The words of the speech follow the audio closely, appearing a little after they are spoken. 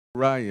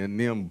Ryan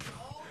them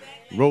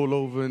roll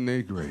over in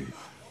their grave.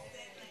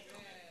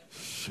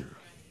 Sure.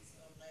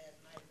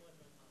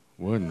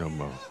 One no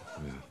more.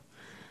 Yeah.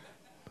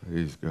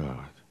 Praise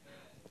God.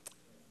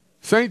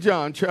 St.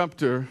 John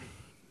chapter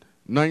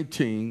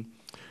 19,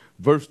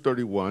 verse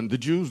 31. The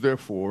Jews,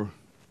 therefore,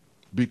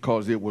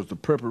 because it was the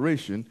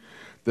preparation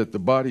that the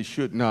body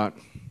should not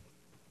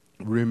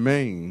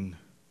remain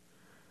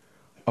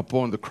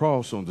upon the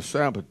cross on the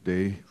Sabbath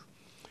day,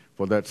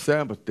 for that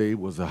Sabbath day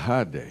was a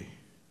high day,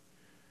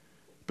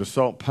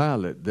 besought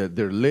Pilate that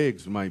their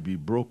legs might be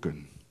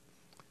broken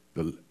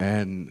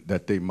and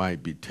that they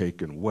might be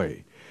taken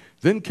away.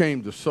 Then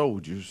came the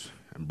soldiers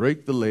and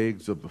brake the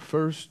legs of the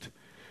first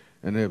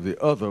and of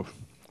the other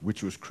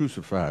which was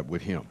crucified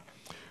with him.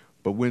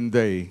 But when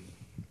they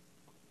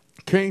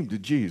came to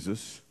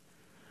Jesus,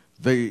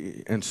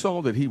 and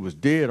saw that he was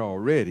dead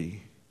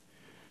already,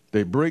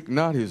 they brake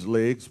not his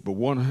legs, but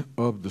one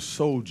of the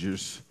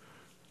soldiers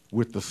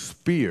with the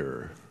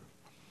spear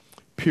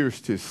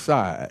pierced his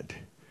side,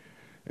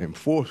 and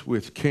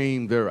forthwith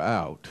came there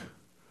out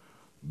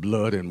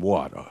blood and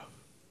water.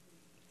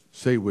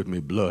 Say with me,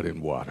 blood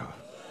and water.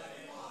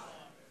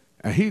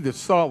 And he that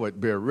saw it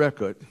bear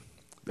record,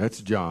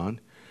 that's John,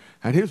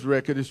 and his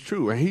record is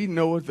true. And he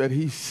knoweth that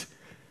he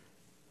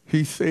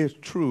says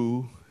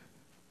true,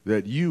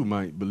 that you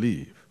might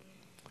believe.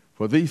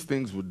 For these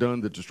things were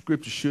done that the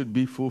scripture should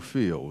be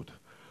fulfilled.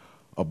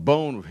 A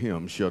bone of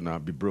him shall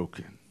not be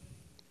broken.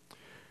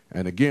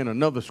 And again,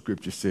 another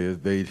scripture says,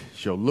 they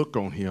shall look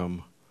on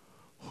him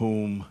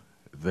whom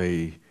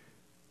they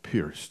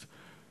pierced.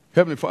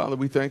 Heavenly Father,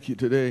 we thank you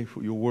today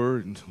for your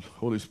word, and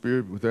Holy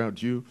Spirit,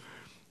 without you,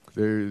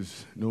 there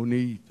is no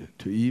need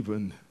to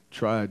even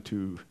try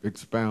to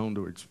expound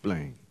or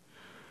explain.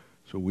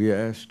 So we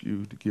ask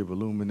you to give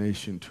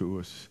illumination to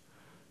us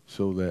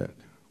so that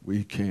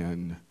we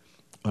can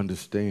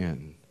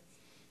understand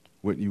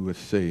what you would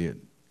say at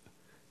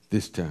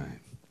this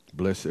time.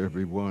 Bless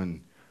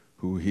everyone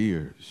who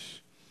hears.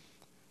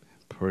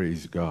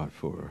 Praise God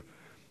for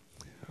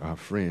our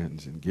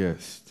friends and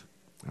guests,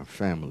 our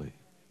family.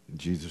 In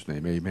Jesus'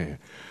 name, amen.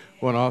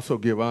 I want to also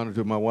give honor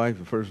to my wife,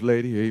 the First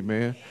Lady.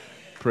 Amen.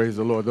 Praise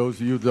the Lord.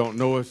 Those of you who don't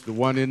know us, the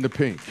one in the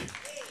pink.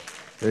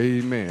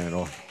 Amen.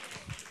 Oh,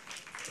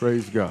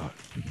 praise God.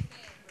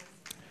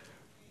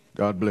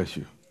 God bless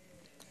you.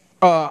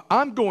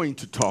 I'm going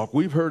to talk.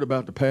 We've heard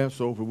about the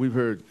Passover. We've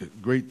heard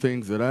great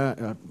things that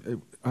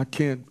I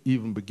can't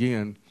even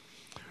begin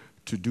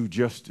to do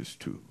justice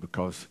to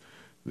because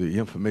the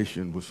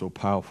information was so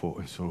powerful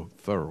and so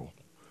thorough.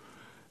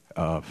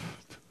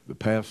 The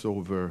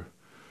Passover,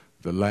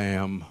 the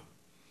lamb,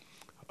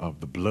 of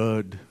the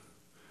blood.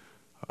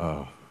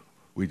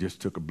 We just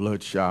took a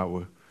blood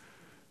shower.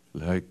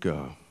 Like,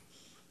 I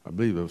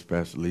believe it was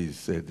Pastor Lee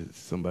said that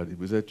somebody,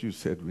 was that you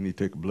said we need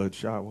to take a blood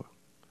shower?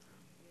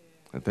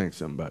 I think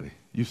somebody.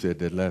 You said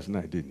that last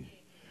night, didn't you?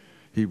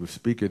 He was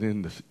speaking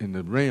in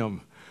the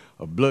realm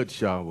of blood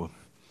shower.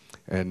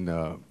 And,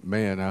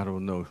 man, I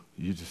don't know.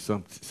 You just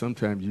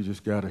sometimes you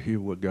just got to hear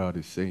what God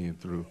is saying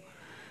through.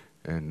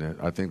 And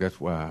I think that's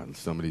why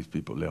some of these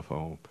people left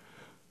home.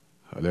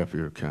 I left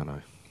here kind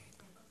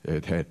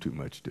of, had too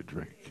much to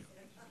drink.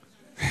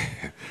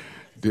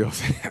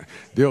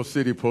 Dale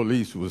City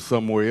Police was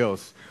somewhere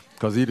else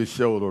because he'd have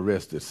sure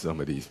arrested some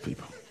of these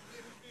people.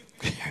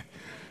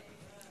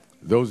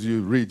 Those of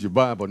you who read your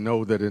Bible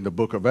know that in the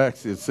book of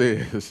Acts it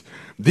says,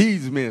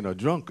 these men are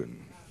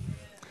drunken.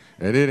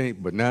 And it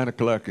ain't but 9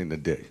 o'clock in the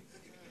day.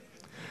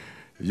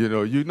 You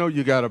know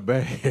you got a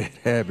bad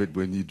habit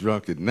when you're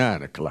drunk at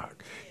 9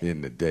 o'clock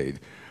in the day.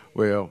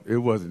 Well, it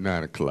wasn't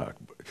 9 o'clock.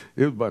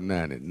 It was about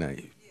 9 at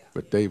night.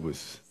 But they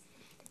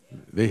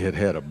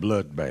had a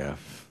bloodbath.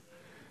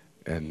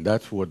 And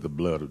that's what the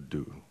blood will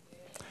do.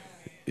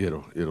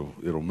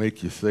 It'll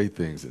make you say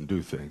things and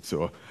do things.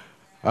 So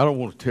I don't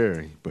want to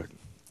tarry, but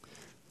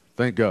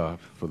thank God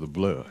for the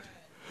blood.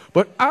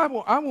 But I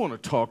want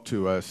to talk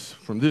to us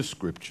from this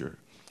scripture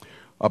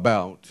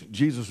about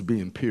Jesus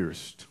being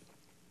pierced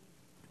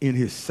in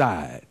his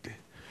side.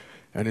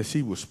 And as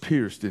he was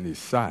pierced in his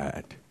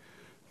side,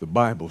 the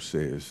Bible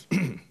says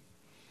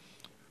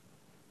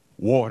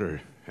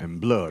water and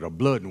blood, or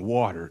blood and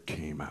water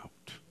came out.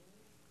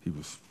 He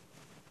was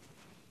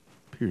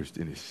pierced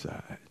in his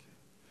side.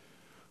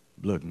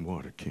 Blood and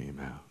water came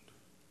out.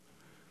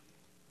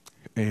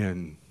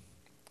 And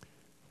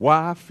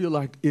why I feel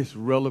like it's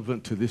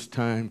relevant to this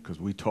time, because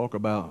we talk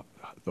about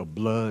the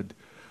blood,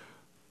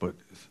 but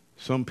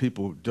some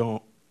people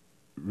don't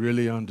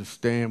really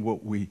understand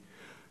what we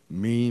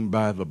mean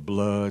by the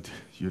blood.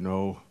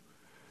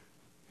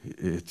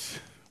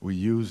 We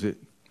use it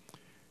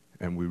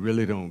and we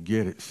really don't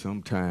get it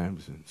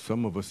sometimes, and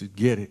some of us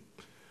get it,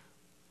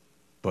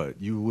 but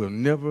you will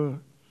never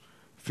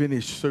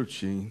finish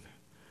searching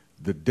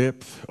the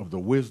depth of the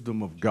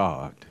wisdom of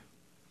God.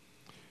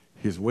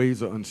 His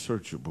ways are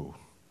unsearchable,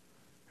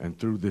 and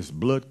through this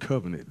blood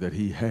covenant that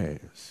he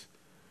has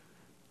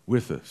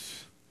with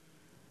us,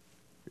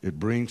 it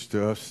brings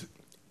to us,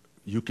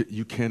 you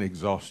can't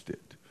exhaust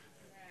it,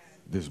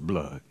 this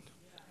blood.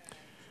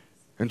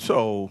 And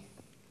so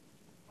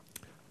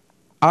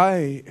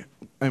I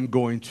am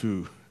going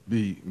to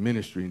be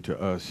ministering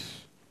to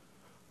us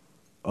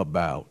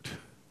about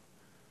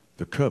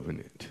the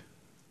covenant.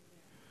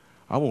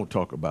 I won't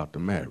talk about the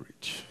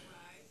marriage.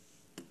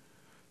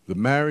 The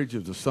marriage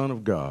of the Son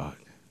of God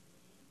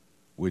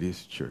with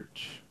his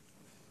church.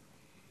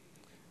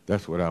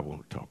 That's what I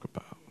want to talk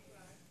about.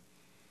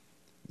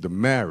 The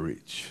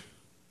marriage.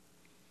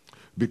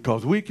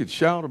 Because we could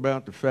shout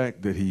about the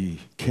fact that he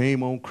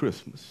came on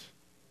Christmas,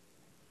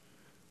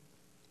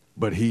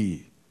 but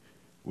he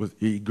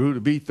grew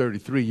to be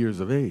 33 years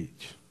of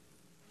age.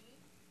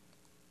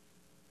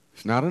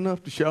 It's not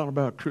enough to shout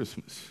about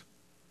Christmas.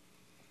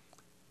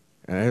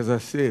 And as I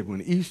said,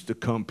 when Easter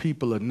comes,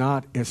 people are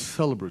not as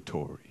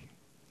celebratory.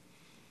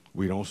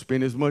 We don't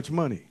spend as much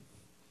money.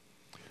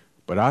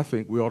 But I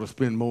think we ought to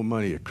spend more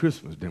money at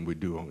Christmas than we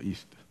do on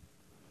Easter.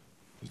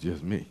 It's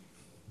just me.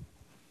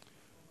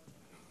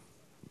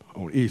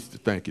 On Easter,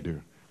 thank you,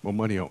 dear. More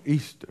money on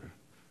Easter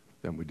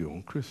than we do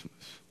on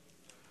Christmas.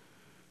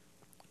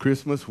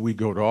 Christmas, we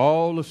go to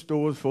all the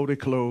stores before they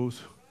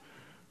close.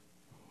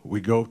 We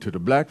go to the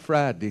Black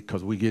Friday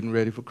because we're getting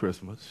ready for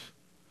Christmas.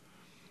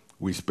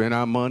 We spend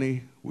our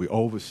money. We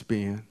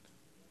overspend.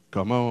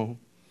 Come on.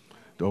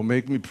 Don't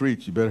make me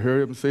preach. You better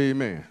hurry up and say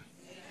amen.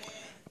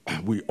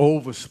 We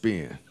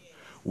overspend.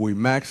 We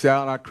max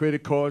out our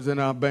credit cards and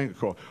our bank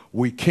account.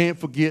 We can't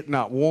forget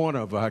not one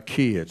of our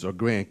kids or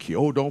grandkids.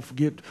 Oh, don't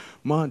forget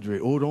Mondre.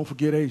 Oh, don't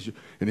forget Asia.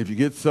 And if you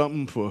get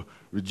something for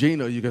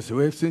Regina, you got to say,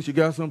 well, since you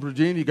got something for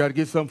Regina, you got to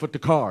get something for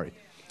Takari.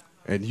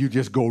 And you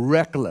just go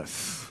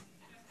reckless.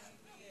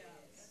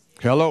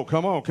 Hello,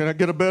 come on. Can I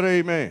get a better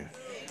amen?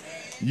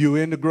 You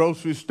in the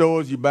grocery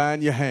stores, you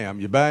buying your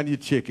ham, you buying your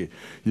chicken,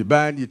 you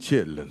buying your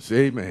chitlins.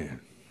 Amen.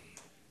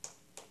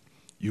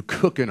 You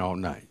cooking all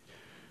night.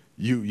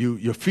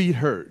 Your feet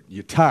hurt.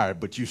 You're tired,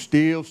 but you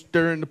still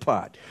stirring the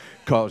pot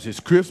because it's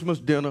Christmas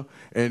dinner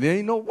and there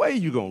ain't no way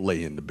you're going to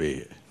lay in the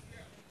bed.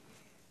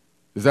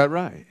 Is that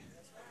right?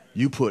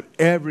 You put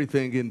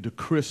everything into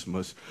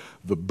Christmas,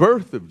 the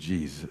birth of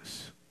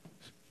Jesus,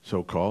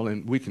 so-called,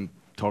 and we can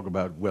talk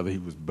about whether he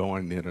was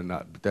born then or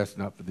not, but that's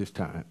not for this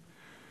time.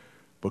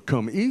 But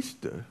come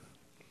Easter,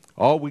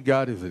 all we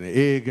got is an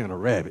egg and a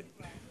rabbit.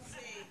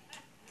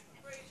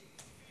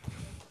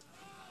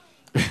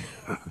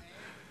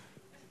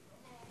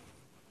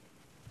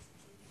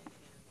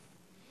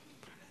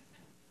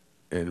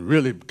 And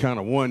really kind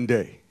of one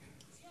day.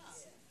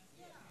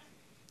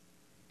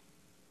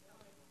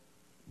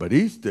 But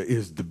Easter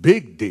is the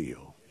big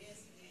deal.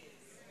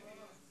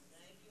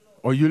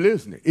 Are you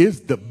listening? It's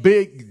the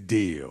big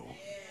deal.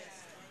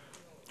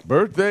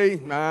 Birthday,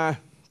 nah,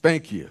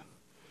 thank you.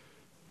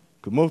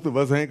 Because most of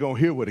us ain't going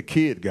to hear what a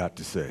kid got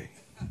to say.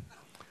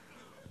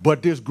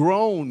 But this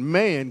grown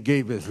man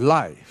gave his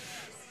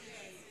life.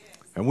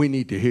 And we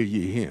need to hear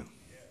him.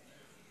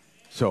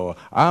 So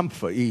I'm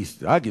for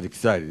Easter. I get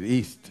excited at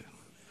Easter.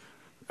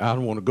 I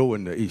don't want to go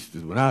into Easter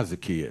when I was a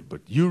kid,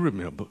 but you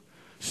remember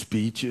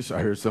speeches.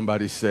 I heard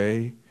somebody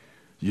say,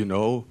 you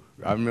know,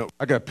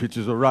 I got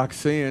pictures of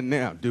Roxanne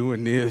now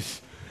doing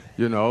this,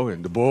 you know,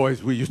 and the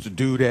boys, we used to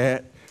do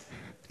that.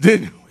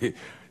 Didn't we?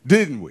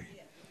 Didn't we?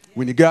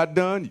 When you got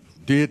done, you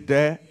did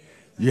that.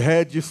 You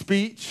had your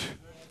speech.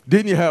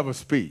 Didn't you have a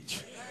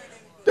speech?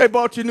 They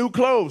bought you new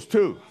clothes,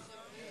 too.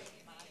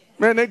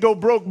 Man, they go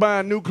broke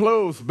buying new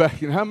clothes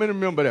back in. How many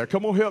remember that?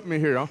 Come on, help me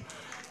here. Huh?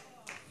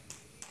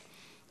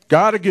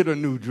 Got to get a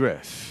new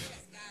dress.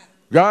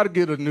 Got to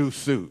get a new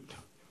suit.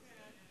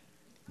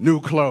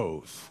 New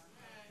clothes.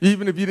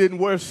 Even if you didn't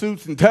wear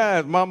suits and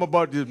ties, Mama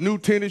bought you new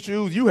tennis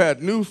shoes. You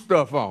had new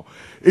stuff on.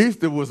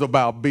 Easter was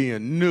about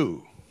being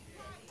new.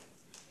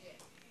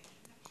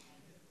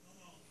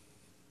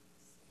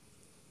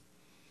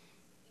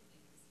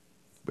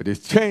 But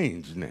it's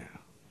changed now.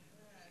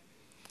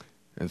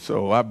 And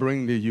so I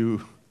bring to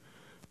you,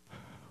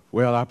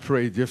 well, I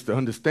pray just the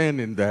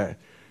understanding that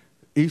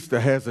Easter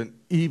has an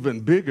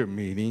even bigger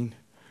meaning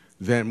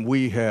than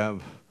we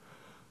have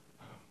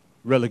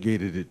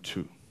relegated it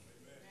to.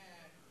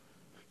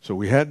 So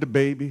we had the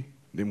baby,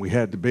 then we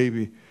had the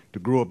baby to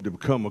grow up to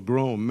become a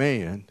grown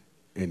man,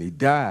 and he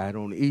died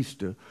on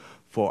Easter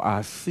for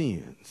our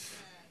sins.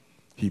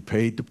 He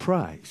paid the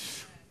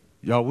price.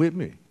 Y'all with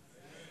me?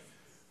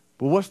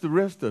 But what's the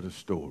rest of the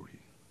story?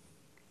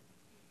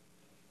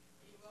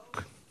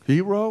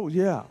 He rose,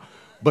 yeah.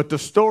 But the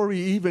story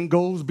even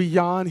goes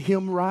beyond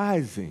him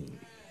rising.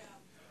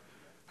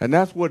 And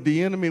that's what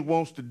the enemy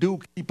wants to do,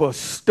 keep us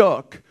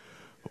stuck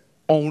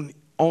on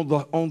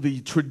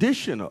the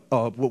tradition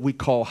of what we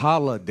call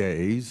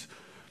holidays,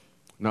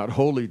 not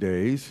holy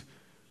days.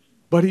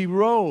 But he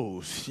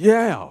rose,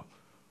 yeah.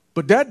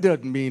 But that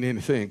doesn't mean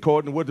anything.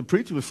 According to what the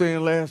preacher was saying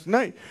last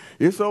night,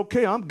 it's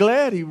okay. I'm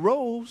glad he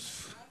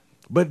rose.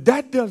 But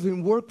that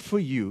doesn't work for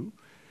you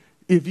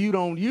if you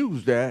don't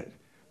use that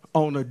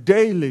on a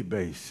daily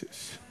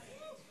basis.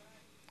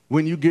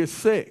 When you get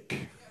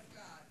sick,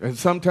 and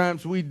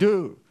sometimes we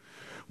do,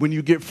 when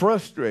you get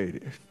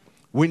frustrated,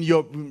 when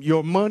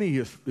your money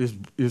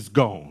is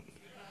gone,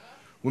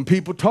 when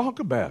people talk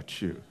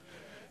about you,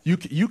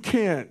 you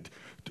can't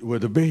Well,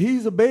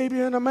 he's a baby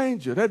in a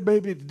manger. That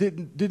baby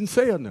didn't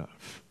say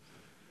enough.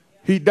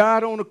 He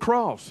died on the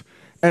cross.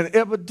 And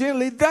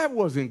evidently that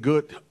wasn't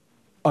good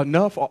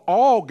enough or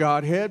all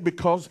God had,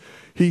 because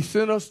he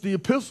sent us the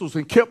epistles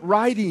and kept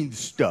writing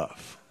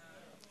stuff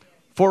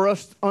for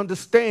us to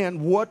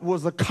understand what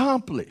was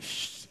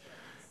accomplished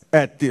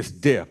at this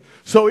death.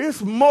 So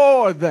it's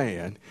more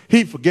than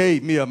he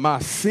forgave me of my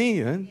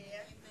sin.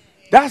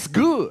 That's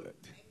good.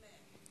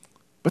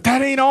 But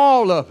that ain't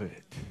all of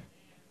it.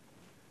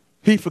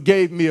 He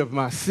forgave me of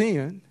my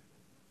sin.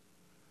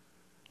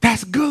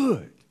 That's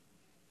good.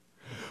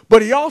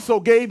 But he also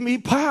gave me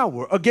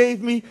power, or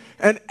gave me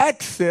an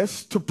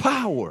access to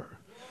power,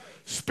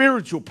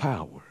 spiritual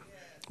power,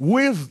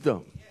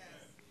 wisdom.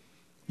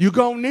 You're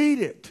going to need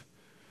it,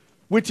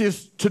 which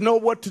is to know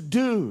what to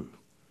do.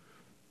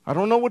 I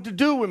don't know what to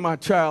do when my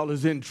child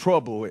is in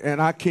trouble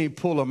and I can't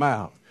pull them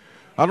out.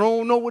 I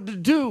don't know what to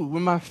do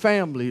when my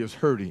family is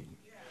hurting.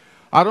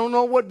 I don't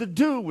know what to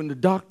do when the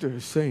doctor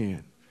is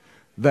saying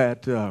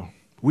that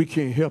we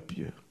can't help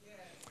you.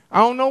 I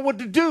don't know what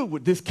to do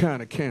with this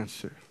kind of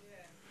cancer.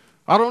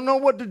 I don't know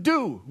what to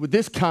do with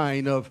this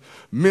kind of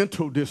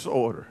mental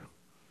disorder,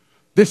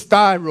 this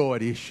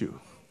thyroid issue,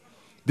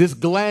 this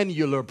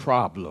glandular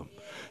problem.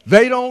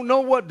 They don't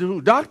know what to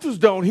do. Doctors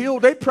don't heal.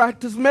 They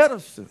practice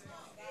medicine.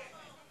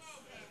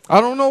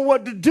 I don't know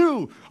what to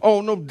do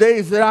on those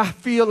days that I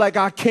feel like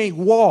I can't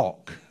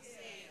walk.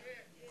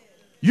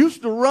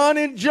 Used to run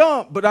and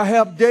jump, but I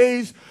have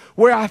days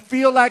where I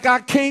feel like I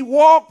can't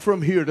walk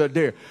from here to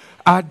there.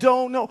 I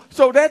don't know.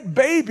 So that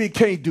baby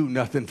can't do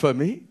nothing for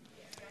me.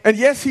 And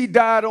yes, he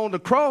died on the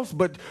cross,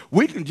 but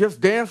we can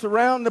just dance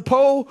around the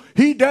pole.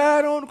 He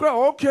died on the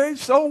cross. Okay,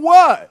 so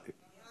what?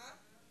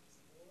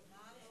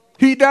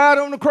 He died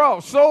on the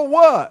cross. So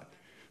what?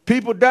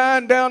 People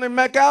dying down in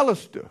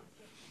McAllister.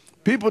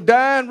 People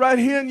dying right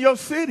here in your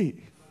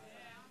city.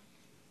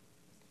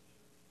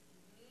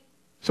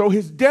 So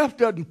his death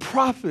doesn't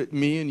profit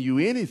me and you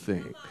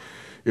anything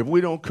if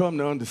we don't come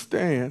to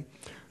understand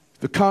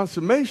the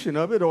consummation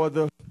of it,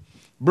 or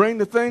bring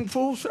the thing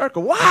full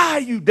circle. Why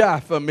you die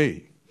for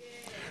me?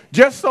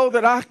 Just so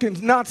that I can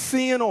not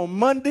sin on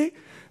Monday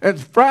and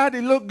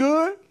Friday look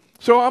good?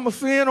 So I'm a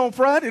sin on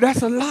Friday?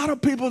 That's a lot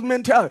of people's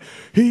mentality.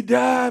 He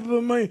died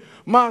for me,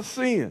 my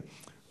sin.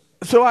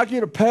 So I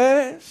get a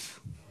pass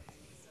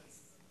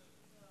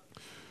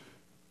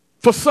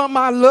for something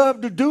I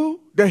love to do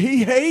that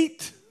he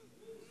hates?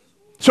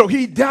 So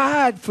he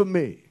died for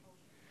me.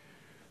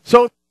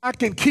 So I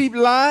can keep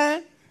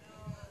lying?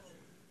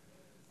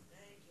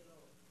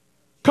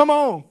 Come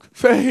on,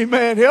 say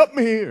amen, help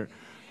me here.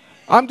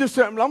 I'm just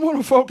saying, I want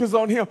to focus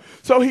on him.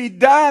 So he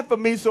died for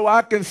me so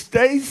I can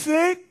stay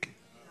sick.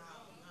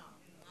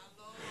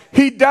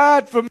 He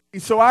died for me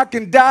so I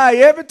can die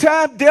every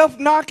time death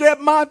knocks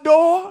at my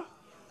door.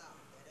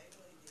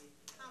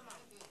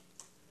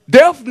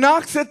 Death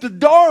knocks at the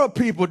door of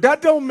people.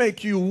 That don't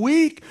make you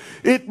weak.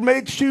 It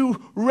makes you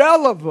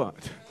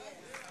relevant.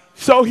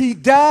 So he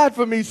died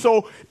for me.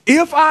 So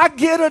if I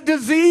get a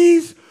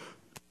disease,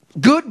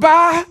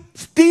 goodbye,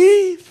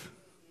 Steve.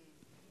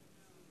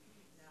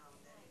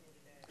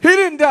 He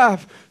didn't die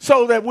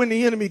so that when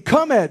the enemy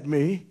come at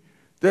me,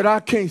 that I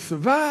can't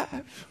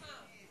survive.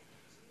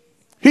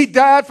 He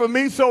died for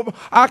me so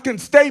I can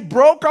stay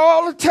broke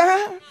all the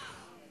time.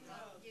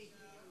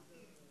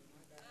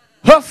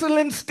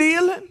 Hustling,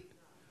 stealing.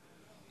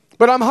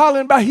 But I'm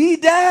hollering about he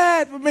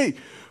died for me.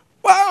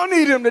 Well, I don't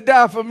need him to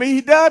die for me.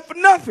 He died for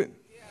nothing.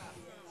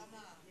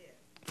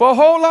 For a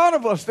whole lot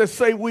of us that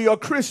say we are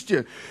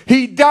Christian,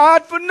 he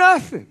died for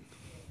nothing.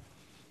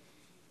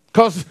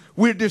 Because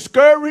we're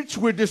discouraged,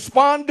 we're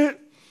despondent,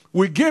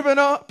 we're giving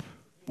up,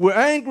 we're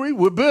angry,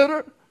 we're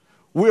bitter,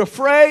 we're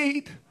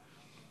afraid.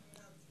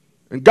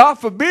 And God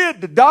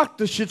forbid the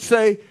doctor should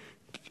say,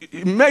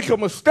 make a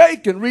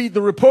mistake and read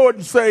the report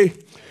and say,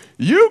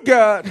 you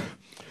got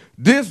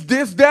this,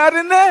 that,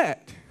 and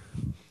that.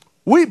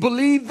 We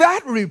believe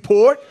that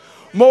report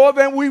more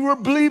than we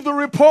would believe the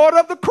report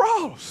of the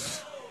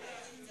cross.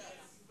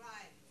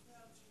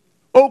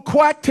 Oh,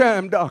 quack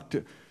time,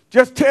 doctor.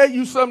 Just tell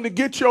you something to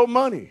get your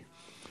money.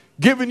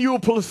 Giving you a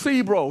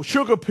placebo,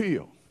 sugar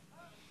pill.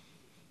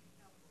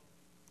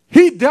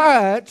 He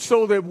died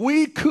so that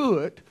we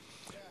could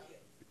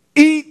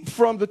eat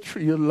from the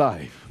tree of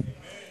life.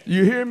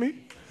 You hear me?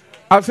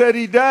 I said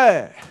he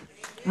died.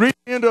 Read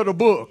the end of the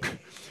book.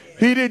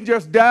 He didn't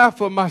just die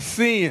for my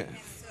sins.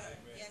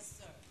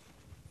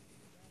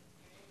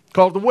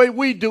 Because the way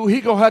we do,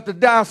 he going to have to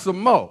die some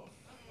more.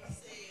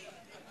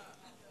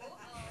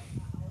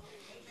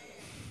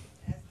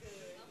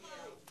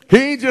 He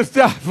ain't just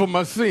died for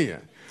my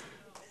sin.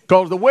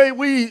 Because the way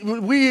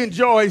we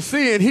enjoy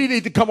sin, he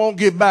need to come on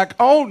get back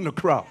on the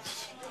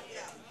cross.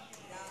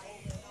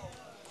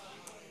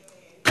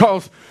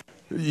 Because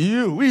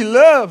we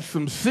love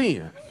some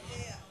sin.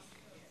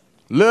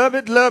 Love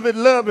it, love it,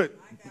 love it.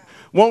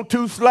 Want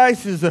 2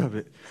 slices of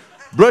it.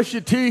 Brush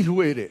your teeth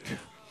with it.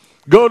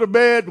 Go to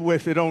bed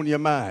with it on your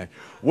mind.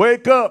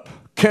 Wake up,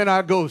 can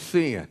I go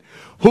sin?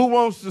 Who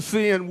wants to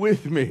sin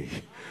with me?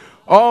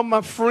 All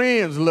my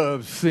friends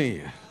love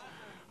sin.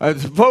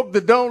 Folk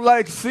that don't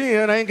like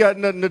sin ain't got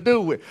nothing to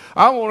do with.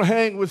 I want to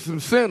hang with some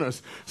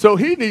sinners. So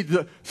he needs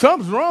to,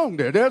 something's wrong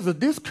there. There's a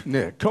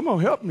disconnect. Come on,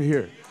 help me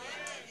here.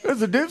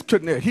 There's a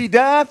disconnect. He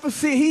died for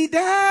sin. He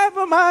died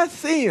for my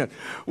sin.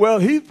 Well,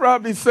 he's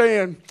probably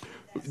saying,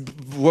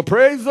 well,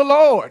 praise the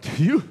Lord.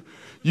 You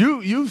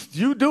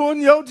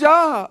doing your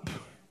job.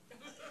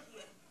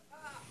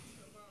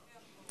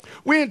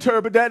 We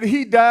interpret that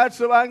he died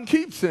so I can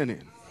keep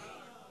sinning.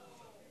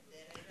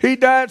 He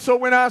died so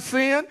when I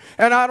sin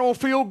and I don't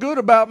feel good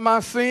about my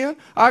sin,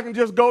 I can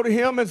just go to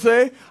him and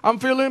say, I'm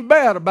feeling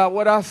bad about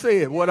what I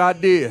said, what I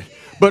did.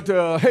 But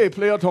hey,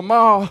 player,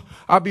 tomorrow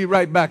I'll be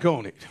right back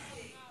on it.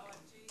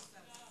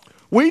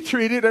 We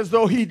treat it as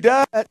though he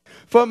died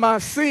for my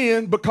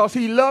sin because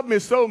he loved me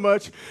so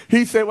much.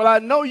 He said, well, I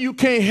know you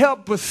can't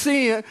help but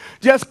sin.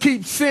 Just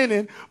keep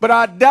sinning. But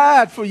I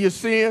died for your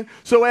sin.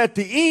 So at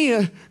the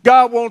end,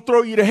 God won't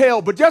throw you to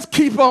hell. But just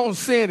keep on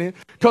sinning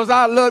because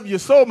I love you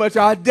so much.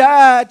 I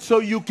died so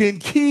you can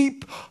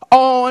keep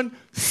on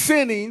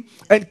sinning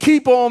and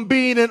keep on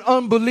being an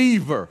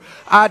unbeliever.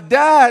 I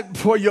died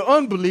for your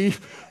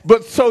unbelief.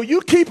 But so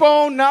you keep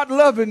on not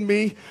loving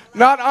me,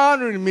 not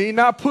honoring me,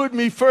 not putting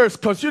me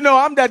first. Because, you know,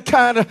 I'm that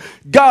kind of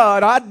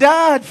God. I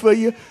died for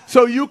you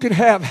so you can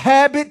have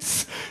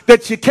habits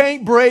that you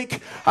can't break.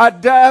 I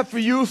died for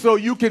you so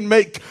you can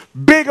make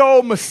big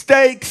old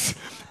mistakes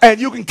and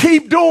you can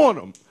keep doing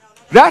them.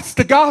 That's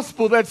the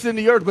gospel that's in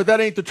the earth, but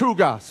that ain't the true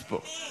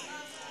gospel.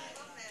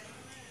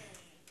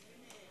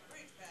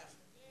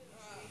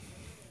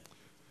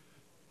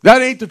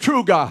 That ain't the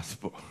true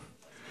gospel.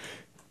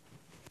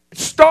 It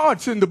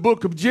starts in the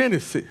book of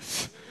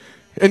Genesis.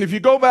 And if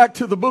you go back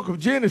to the book of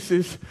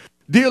Genesis,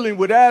 dealing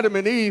with Adam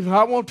and Eve,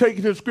 I won't take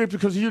you to the scripture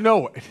because you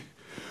know it.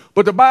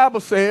 But the Bible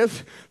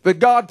says that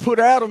God put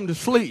Adam to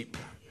sleep.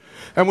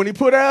 And when he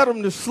put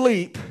Adam to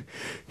sleep,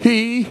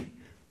 he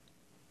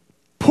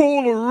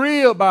pulled a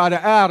rib out of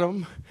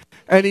Adam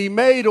and he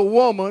made a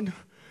woman,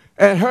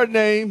 and her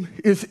name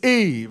is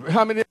Eve.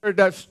 How many heard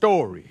that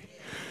story?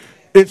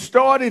 It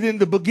started in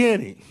the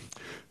beginning.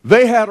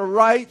 They had a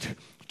right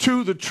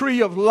to the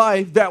tree of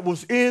life that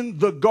was in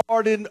the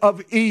Garden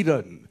of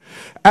Eden.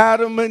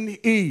 Adam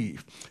and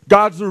Eve.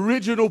 God's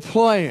original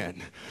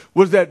plan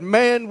was that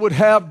man would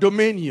have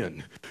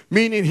dominion,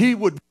 meaning he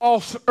would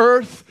boss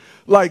earth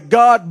like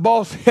God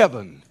bossed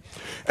heaven.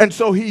 And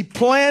so he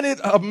planted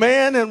a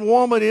man and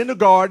woman in the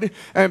garden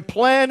and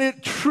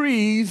planted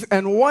trees,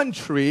 and one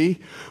tree,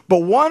 but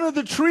one of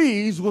the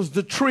trees was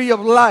the tree of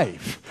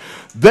life.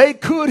 They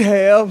could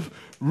have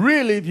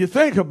really, if you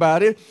think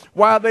about it,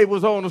 while they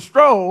was on a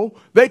stroll,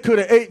 they could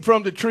have ate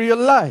from the tree of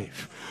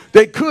life.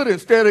 They could,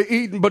 instead of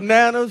eating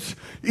bananas,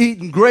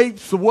 eating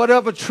grapes, or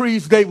whatever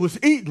trees they was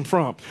eating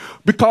from.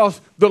 Because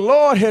the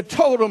Lord had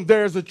told them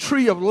there's a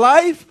tree of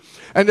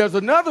life and there's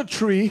another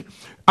tree.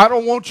 I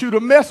don't want you to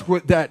mess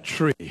with that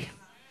tree.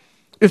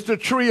 It's the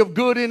tree of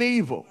good and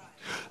evil.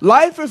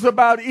 Life is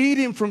about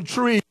eating from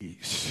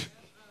trees.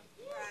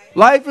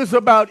 Life is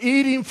about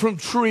eating from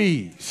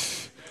trees.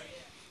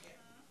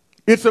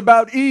 It's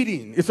about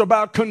eating. It's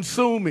about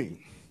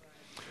consuming.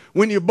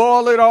 When you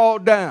boil it all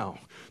down,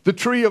 the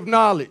tree of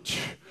knowledge,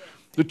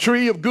 the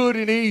tree of good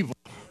and evil,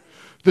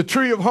 the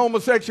tree of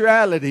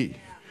homosexuality,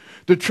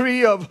 the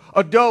tree of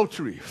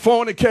adultery,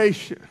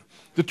 fornication,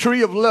 the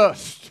tree of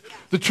lust,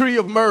 the tree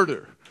of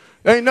murder.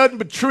 There ain't nothing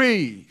but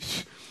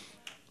trees.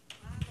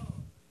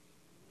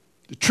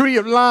 The tree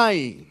of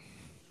lying,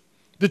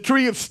 the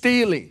tree of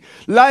stealing.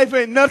 Life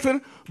ain't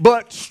nothing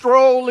but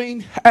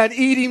strolling and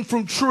eating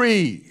from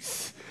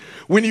trees.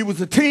 When you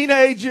was a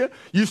teenager,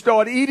 you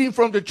started eating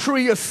from the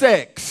tree of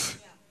sex.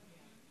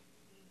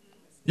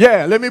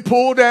 Yeah, let me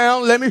pull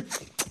down,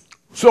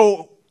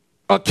 So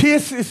a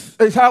kiss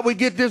is how we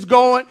get this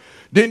going.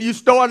 Then you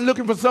start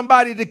looking for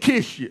somebody to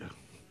kiss you.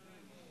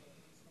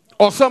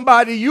 Or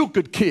somebody you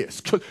could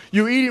kiss.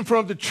 You're eating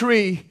from the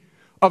tree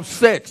of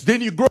sex.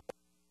 Then you grow.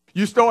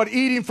 You start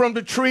eating from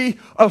the tree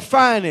of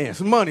finance,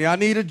 money. I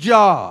need a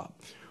job.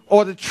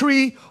 Or the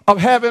tree of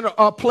having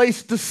a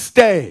place to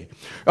stay.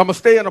 I'm going to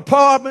stay in an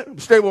apartment,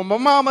 stay with my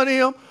mama and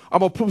them. I'm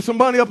going to put some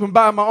money up and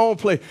buy my own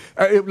place.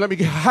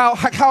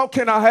 How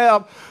can I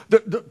have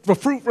the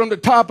fruit from the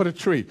top of the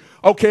tree?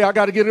 Okay, I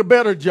got to get a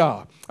better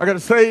job. I got to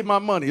save my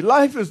money.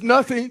 Life is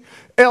nothing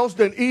else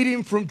than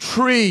eating from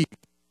trees.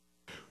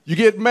 You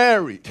get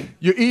married,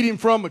 you're eating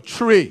from a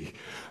tree.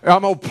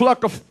 I'm going to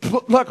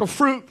pluck a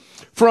fruit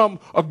from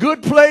a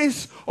good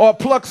place or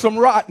pluck some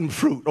rotten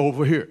fruit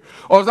over here.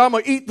 Or I'm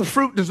going to eat the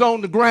fruit that's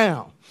on the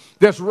ground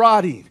that's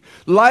rotting.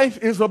 Life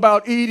is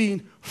about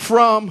eating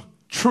from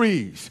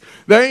trees.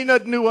 There ain't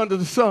nothing new under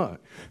the sun.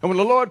 And when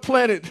the Lord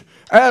planted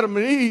Adam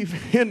and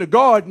Eve in the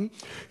garden,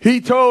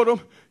 he told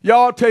them,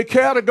 y'all take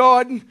care of the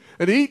garden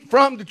and eat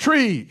from the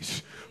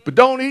trees. But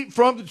don't eat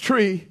from the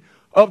tree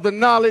of the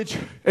knowledge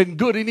and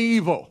good and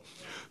evil.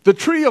 The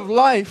tree of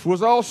life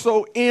was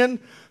also in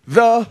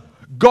the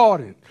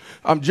garden.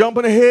 I'm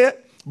jumping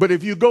ahead, but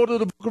if you go to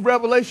the book of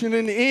Revelation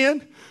in the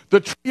end, the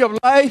tree of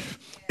life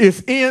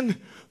is in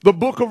the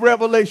book of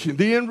Revelation,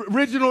 the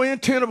original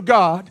intent of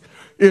God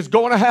is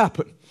going to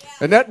happen.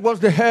 And that was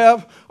to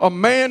have a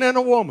man and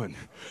a woman,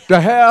 to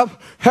have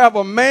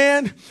a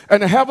man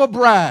and to have a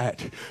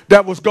bride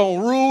that was going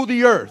to rule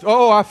the earth.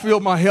 Oh, I feel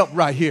my help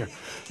right here.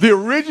 The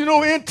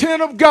original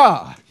intent of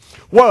God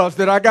was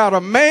that I got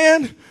a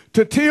man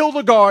to till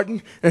the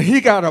garden and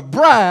he got a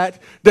bride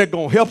that's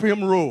going to help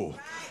him rule.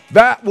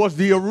 That was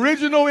the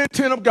original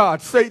intent of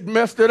God. Satan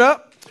messed it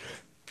up.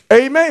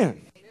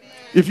 Amen.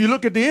 If you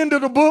look at the end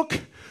of the book,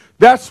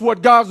 that's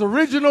what God's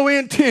original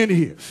intent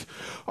is.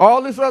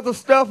 All this other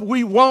stuff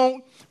we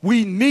want,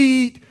 we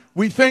need,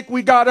 we think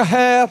we got to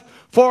have.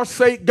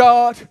 Forsake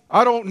God.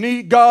 I don't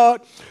need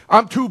God.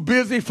 I'm too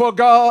busy for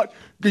God.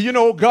 You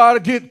know,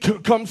 God will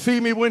come see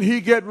me when he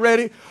get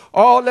ready.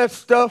 All that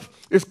stuff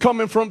is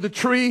coming from the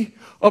tree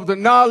of the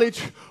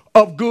knowledge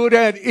of good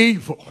and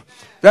evil.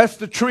 That's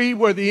the tree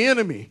where the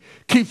enemy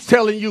keeps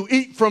telling you,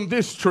 eat from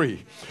this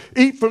tree.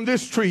 Eat from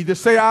this tree to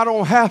say, I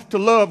don't have to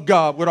love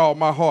God with all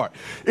my heart.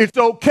 It's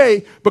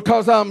okay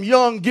because I'm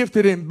young,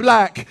 gifted, and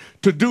black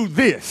to do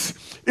this.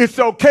 It's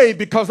okay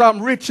because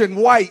I'm rich and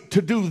white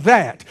to do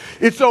that.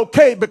 It's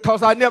okay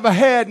because I never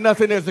had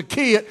nothing as a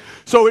kid,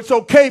 so it's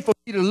okay for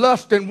me to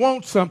lust and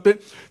want something.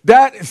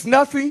 That is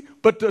nothing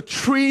but the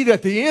tree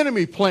that the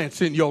enemy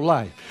plants in your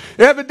life.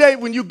 Every day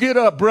when you get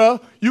up,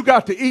 bruh, you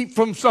got to eat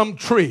from some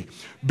tree.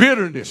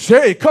 Bitterness.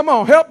 Hey, come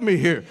on, help me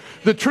here.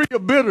 The tree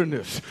of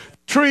bitterness.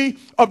 Tree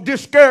of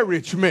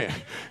discouragement.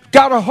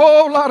 Got a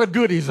whole lot of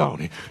goodies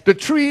on it. The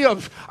tree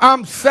of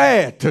I'm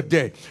sad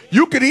today.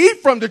 You could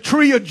eat from the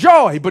tree of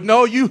joy, but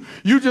no, you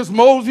just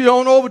mosey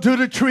on over to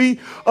the tree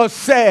of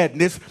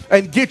sadness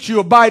and get you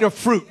a bite of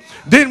fruit.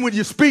 Then when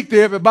you speak to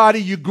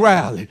everybody, you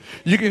growl it.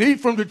 You can eat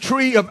from the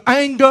tree of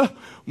anger,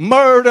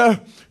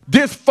 murder,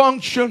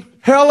 dysfunction.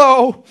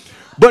 Hello.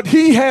 But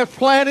he has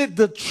planted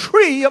the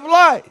tree of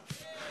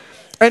life.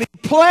 And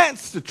he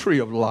plants the tree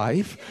of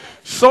life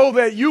so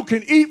that you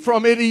can eat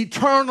from it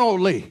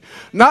eternally.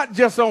 Not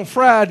just on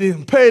Friday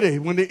and payday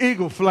when the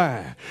eagle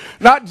flying.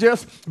 Not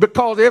just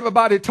because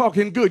everybody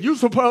talking good. You're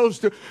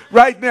supposed to,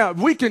 right now,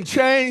 we can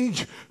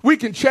change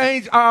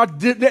our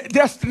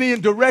destiny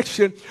and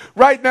direction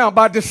right now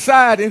by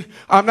deciding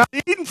I'm not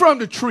eating from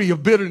the tree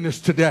of bitterness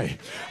today.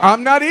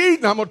 I'm not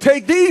eating. I'm going to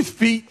take these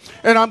feet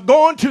and I'm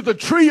going to the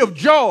tree of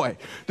joy.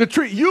 The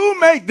tree. You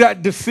make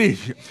that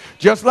decision.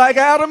 Just like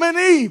Adam and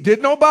Eve.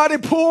 Did nobody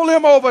pull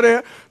them over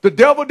there? The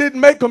devil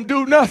didn't make them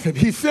do nothing.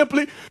 He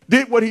simply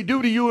did what he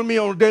do to you and me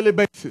on a daily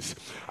basis.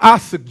 I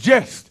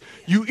suggest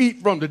you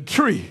eat from the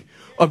tree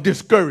of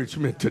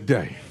discouragement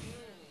today.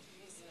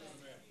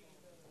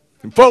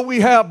 And before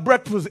we have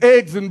breakfast,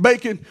 eggs and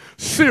bacon,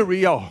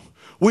 cereal,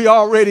 we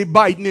already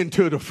biting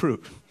into the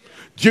fruit.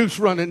 Juice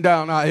running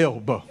down our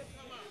elbow.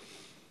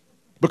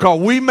 Because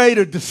we made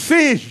a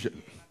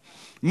decision.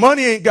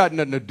 Money ain't got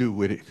nothing to do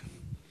with it.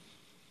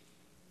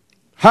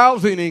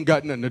 Housing ain't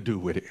got nothing to do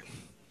with it.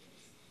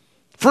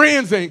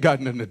 Friends ain't got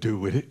nothing to do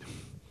with it.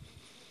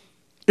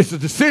 It's a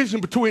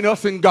decision between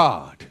us and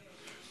God.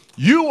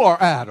 You are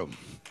Adam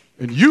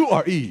and you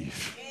are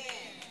Eve.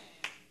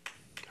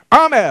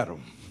 I'm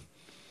Adam.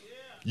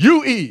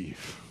 You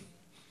Eve.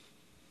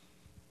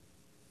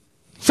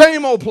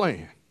 Same old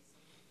plan.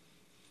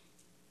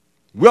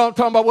 We all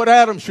talking about what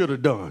Adam should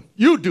have done.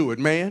 You do it,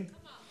 man.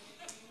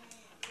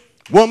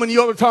 Woman,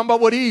 you ever talking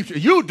about what Eve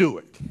should? You do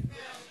it.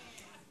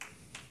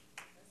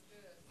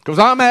 Because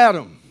I'm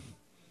Adam.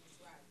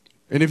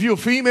 And if you're a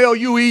female,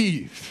 you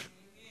Eve.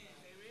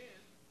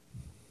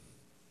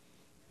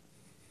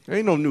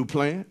 Ain't no new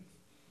plan.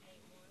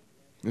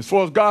 As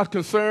far as God's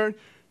concerned,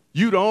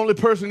 you the only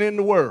person in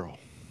the world.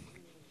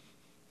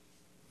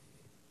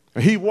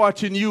 And he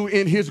watching you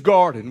in his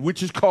garden,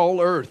 which is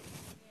called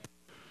earth.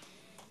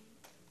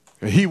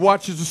 And he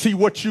watches to see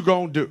what you're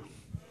going to do.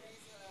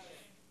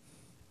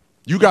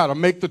 You got to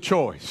make the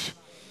choice.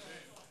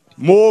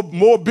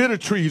 More bitter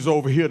trees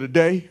over here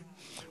today.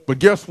 But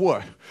guess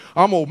what?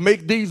 I'm going to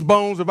make these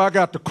bones. If I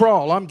got to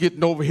crawl, I'm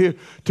getting over here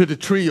to the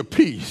tree of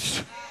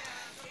peace.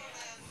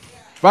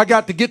 If I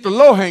got to get the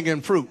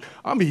low-hanging fruit,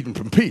 I'm eating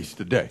from peace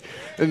today.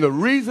 And the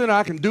reason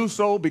I can do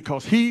so,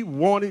 because he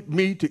wanted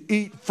me to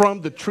eat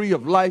from the tree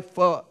of life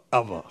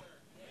forever.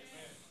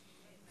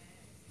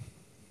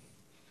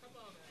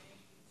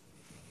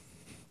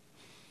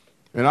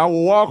 And I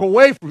will walk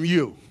away from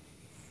you.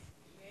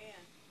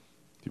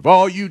 If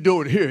all you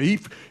doing here,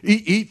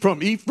 eat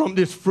from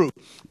this fruit.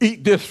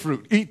 Eat this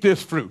fruit. Eat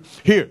this fruit.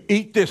 Here,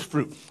 eat this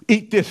fruit.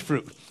 Eat this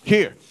fruit.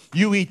 Here,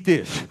 you eat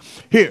this.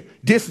 Here,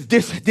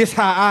 this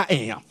how I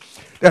am.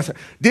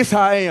 This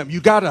how I am. You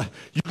gotta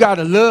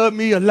love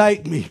me or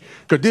like me,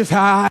 because this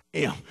how I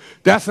am.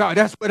 That's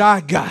what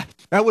I got.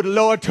 That's what the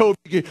Lord told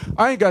me.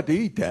 I ain't got to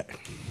eat that.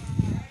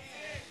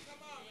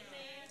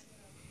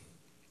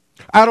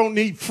 I don't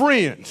need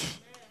friends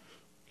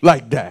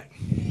like that.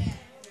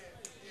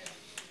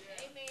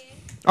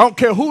 I don't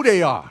care who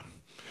they are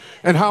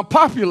and how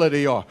popular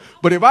they are.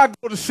 But if I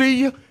go to see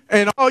you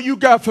and all you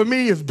got for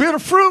me is bitter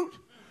fruit,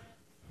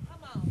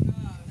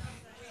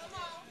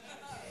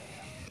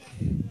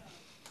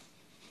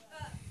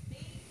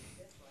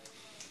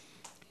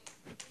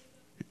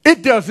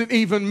 It doesn't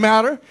even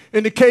matter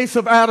in the case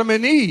of Adam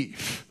and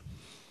Eve.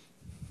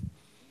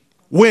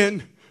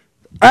 When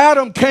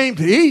Adam came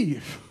to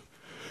Eve,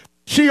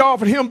 she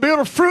offered him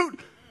bitter fruit.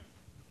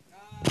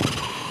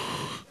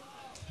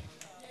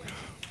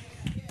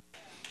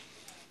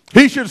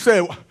 He should have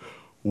said,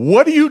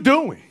 what are you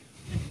doing?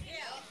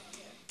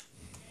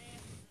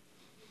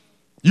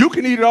 You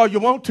can eat it all you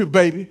want to,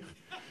 baby,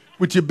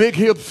 with your big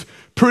hips,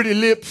 pretty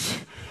lips,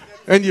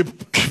 and your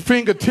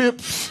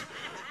fingertips.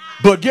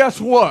 But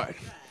guess what?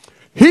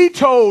 He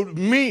told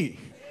me,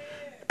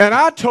 and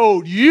I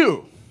told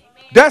you.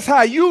 That's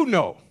how you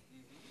know.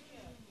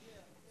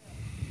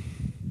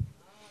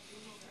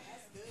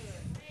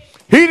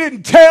 He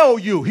didn't tell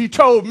you. He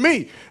told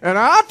me, and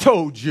I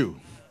told you.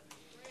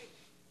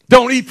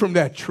 Don't eat from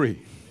that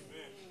tree.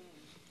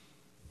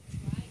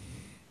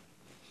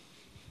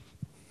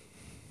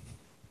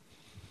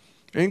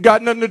 Ain't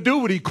got nothing to do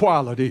with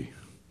equality.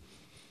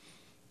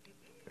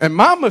 And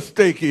my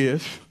mistake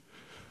is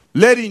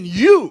letting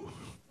you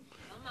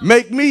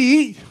make me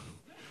eat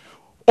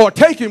or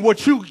taking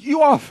what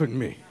you offered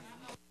me.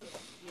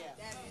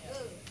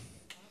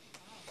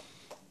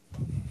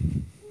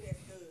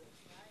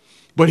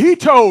 But he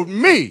told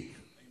me,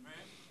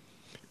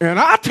 and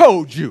I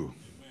told you.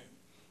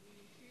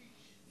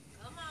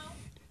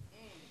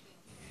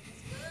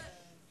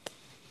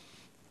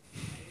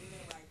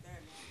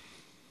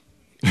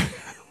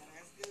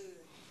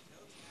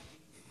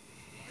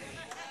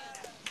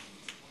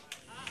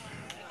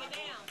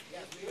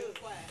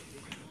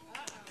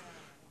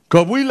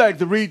 Because we like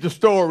to read the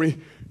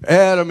story,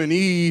 Adam and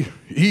Eve.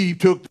 Eve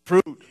took the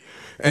fruit.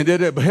 And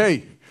then,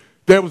 hey,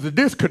 there was a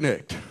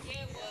disconnect.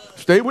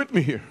 Stay with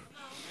me here.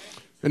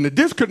 And the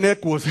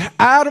disconnect was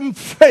Adam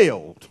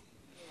failed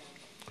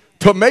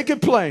to make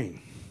it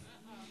plain.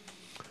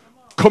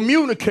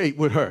 Communicate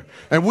with her.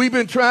 And we've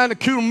been trying to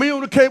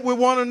communicate with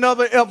one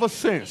another ever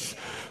since.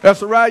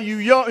 That's right, you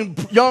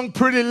young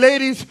pretty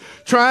ladies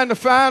trying to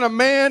find a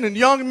man, and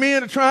young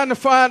men are trying to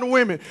find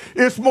women.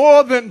 It's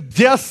more than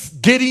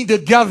just getting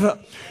together.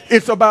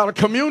 It's about a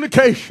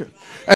communication.